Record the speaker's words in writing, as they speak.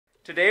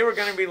Today we're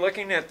going to be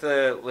looking at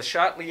the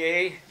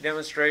LeChatelier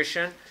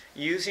demonstration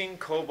using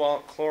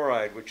cobalt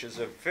chloride, which is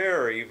a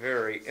very,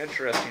 very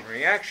interesting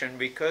reaction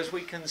because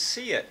we can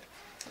see it.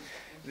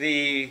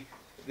 The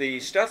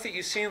stuff that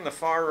you see on the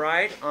far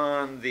right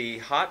on the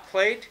hot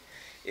plate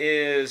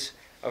is,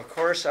 of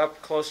course,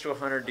 up close to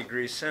 100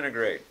 degrees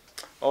centigrade.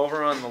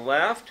 Over on the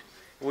left,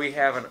 we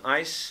have an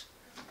ice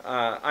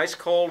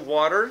cold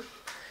water,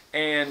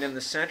 and in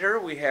the center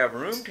we have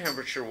room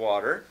temperature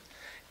water.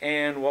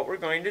 And what we're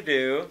going to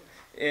do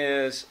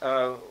is,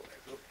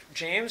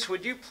 James,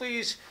 would you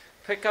please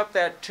pick up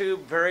that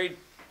tube very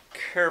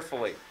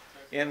carefully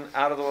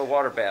out of the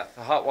water bath,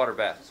 the hot water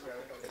bath.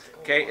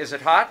 Okay, is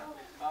it hot?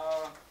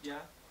 Yeah.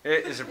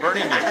 Is it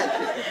burning you?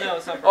 No,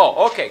 it's not burning.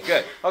 Oh, okay,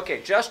 good.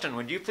 Okay, Justin,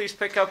 would you please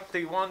pick up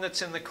the one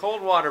that's in the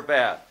cold water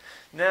bath?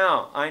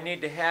 Now, I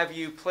need to have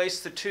you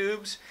place the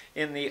tubes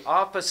in the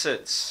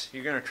opposites.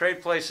 You're going to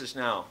trade places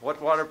now.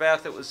 What water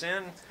bath it was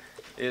in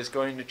is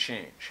going to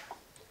change.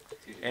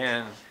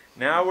 And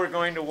now we're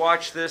going to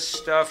watch this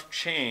stuff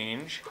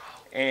change,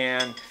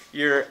 and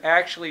you're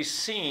actually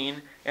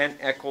seeing an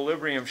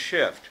equilibrium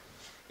shift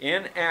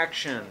in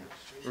action,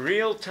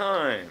 real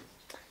time.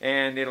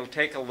 And it'll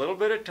take a little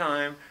bit of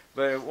time,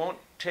 but it won't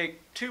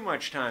take too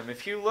much time.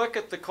 If you look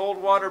at the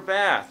cold water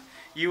bath,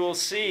 you will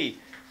see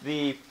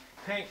the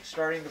pink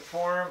starting to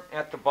form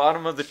at the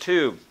bottom of the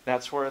tube.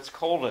 That's where it's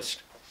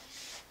coldest.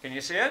 Can you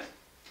see it?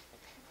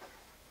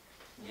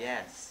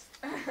 Yes.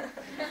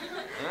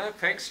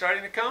 Pink's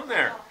starting to come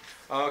there.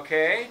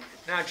 Okay.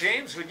 Now,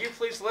 James, would you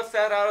please lift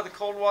that out of the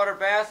cold water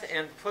bath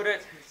and put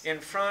it in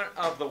front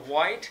of the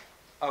white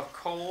of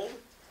cold?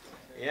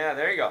 Yeah,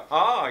 there you go.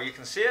 Oh, you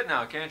can see it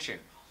now, can't you?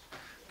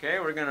 Okay,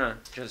 we're going to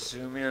just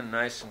zoom in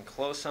nice and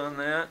close on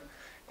that.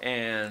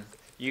 And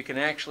you can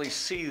actually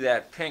see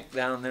that pink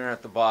down there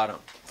at the bottom.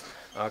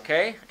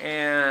 Okay,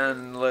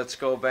 and let's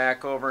go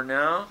back over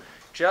now.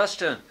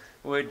 Justin,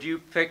 would you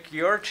pick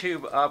your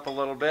tube up a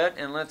little bit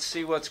and let's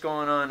see what's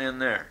going on in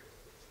there.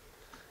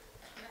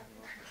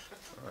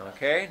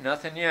 Okay,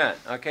 nothing yet.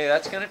 Okay,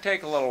 that's going to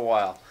take a little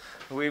while.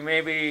 We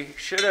maybe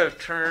should have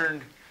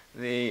turned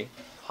the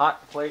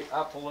hot plate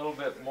up a little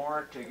bit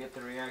more to get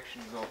the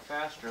reaction to go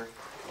faster,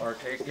 or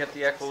to get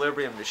the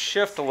equilibrium to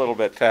shift a little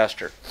bit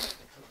faster.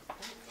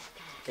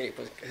 Okay,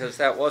 because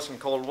that wasn't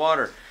cold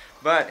water.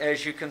 But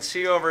as you can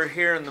see over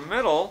here in the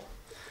middle,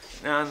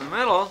 now in the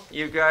middle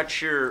you've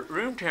got your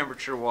room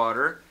temperature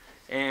water,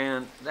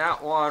 and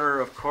that water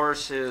of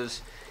course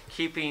is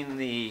keeping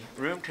the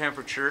room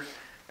temperature,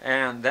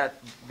 and that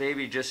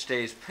baby just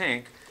stays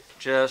pink,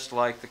 just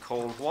like the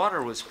cold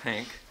water was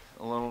pink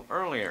a little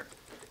earlier.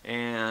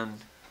 And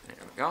there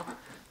we go.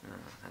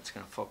 That's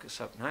going to focus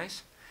up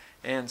nice.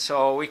 And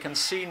so we can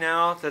see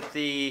now that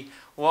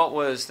what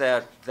was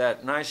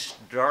that nice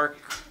dark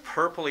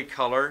purpley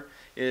color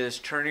is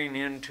turning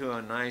into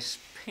a nice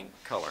pink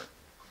color.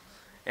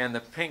 And the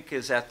pink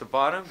is at the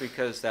bottom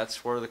because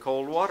that's where the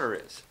cold water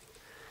is.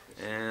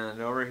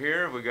 And over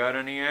here, have we got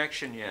any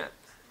action yet?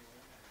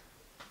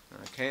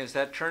 Okay, is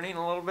that turning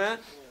a little bit?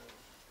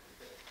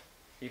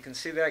 You can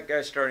see that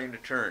guy starting to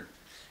turn.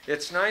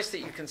 It's nice that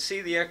you can see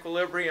the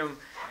equilibrium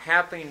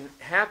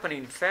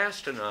happening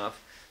fast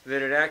enough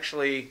that it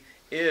actually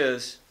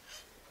is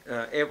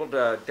able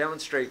to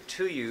demonstrate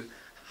to you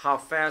how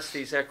fast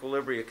these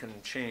equilibria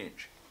can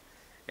change.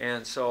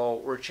 And so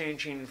we're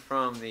changing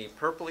from the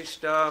purpley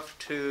stuff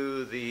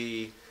to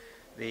the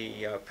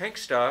pink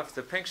stuff.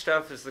 The pink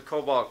stuff is the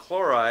cobalt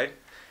chloride,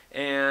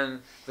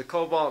 and the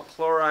cobalt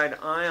chloride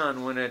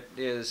ion, when it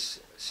is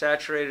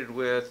saturated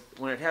with,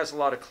 when it has a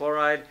lot of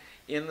chloride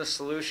in the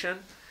solution,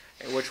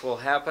 which will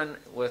happen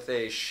with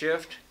a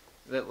shift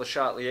that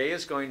LeChatelier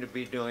is going to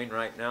be doing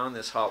right now in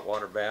this hot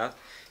water bath,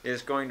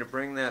 is going to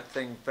bring that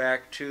thing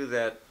back to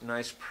that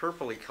nice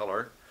purpley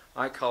color.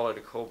 I call it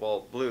a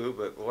cobalt blue,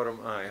 but what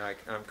am I?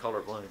 I'm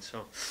colorblind,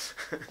 so.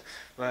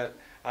 But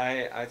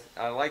I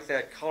like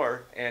that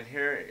color, and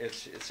here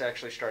it's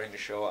actually starting to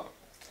show up.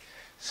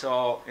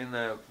 So in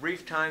the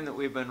brief time that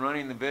we've been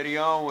running the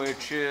video,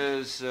 which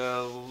is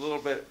a little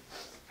bit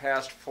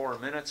past 4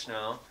 minutes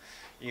now,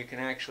 you can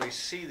actually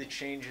see the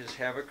changes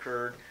have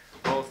occurred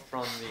both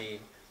from the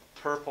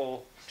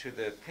purple to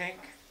the pink,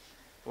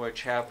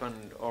 which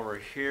happened over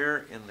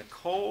here in the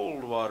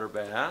cold water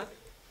bath,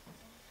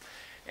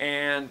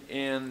 and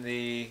in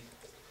the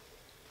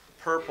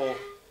purple,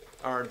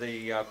 or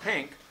the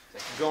pink,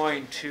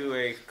 going to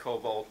a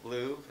cobalt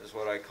blue, is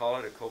what I call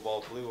it, a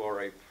cobalt blue,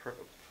 or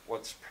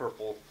what's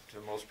purple to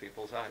most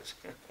people's eyes.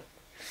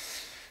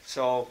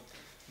 So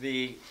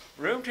the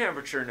room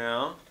temperature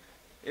now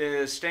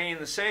is staying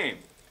the same.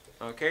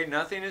 Okay,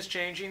 nothing is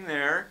changing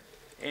there.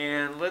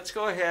 And let's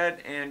go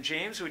ahead, and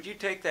James, would you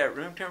take that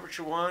room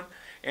temperature one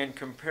and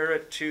compare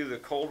it to the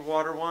cold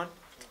water one?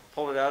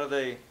 Pull it out of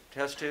the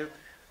test tube,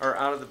 or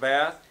out of the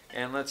bath,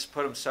 and let's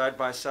put them side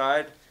by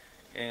side.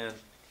 And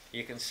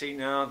you can see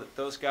now that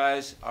those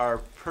guys are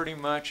pretty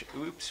much,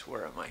 oops,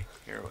 where am I?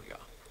 Here we go.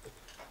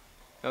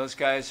 Those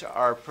guys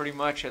are pretty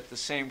much at the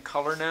same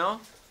color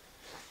now.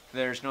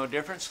 There's no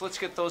difference. Let's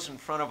get those in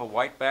front of a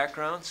white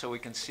background so we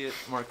can see it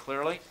more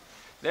clearly.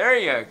 There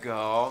you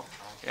go.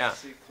 Yeah.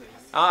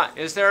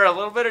 Is there a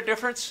little bit of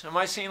difference? Am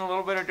I seeing a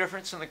little bit of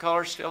difference in the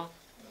color still?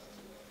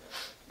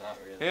 Not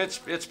really.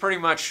 It's pretty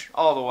much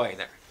all the way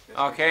there.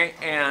 Okay,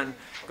 and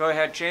go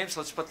ahead, James.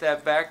 Let's put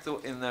that back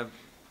in the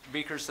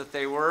beakers that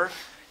they were.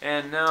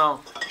 And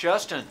now,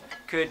 Justin,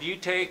 could you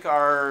take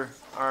our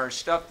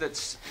stuff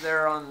that's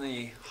there on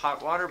the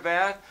hot water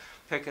bath,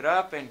 pick it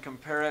up, and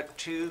compare it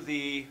to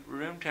the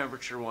room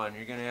temperature one?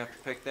 You're going to have to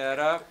pick that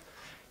up,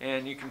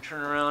 and you can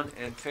turn around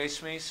and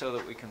face me so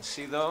that we can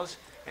see those.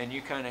 And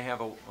you kind of have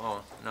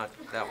not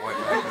that white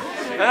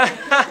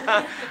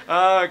back.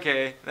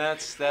 Okay,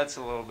 that's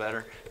a little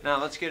better.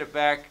 Now let's get it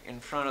back in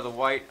front of the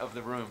white of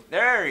the room.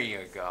 There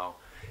you go.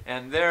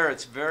 And there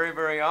it's very,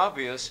 very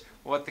obvious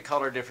what the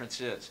color difference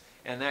is.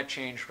 And that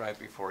changed right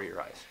before your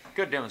eyes.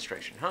 Good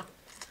demonstration, huh?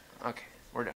 Okay.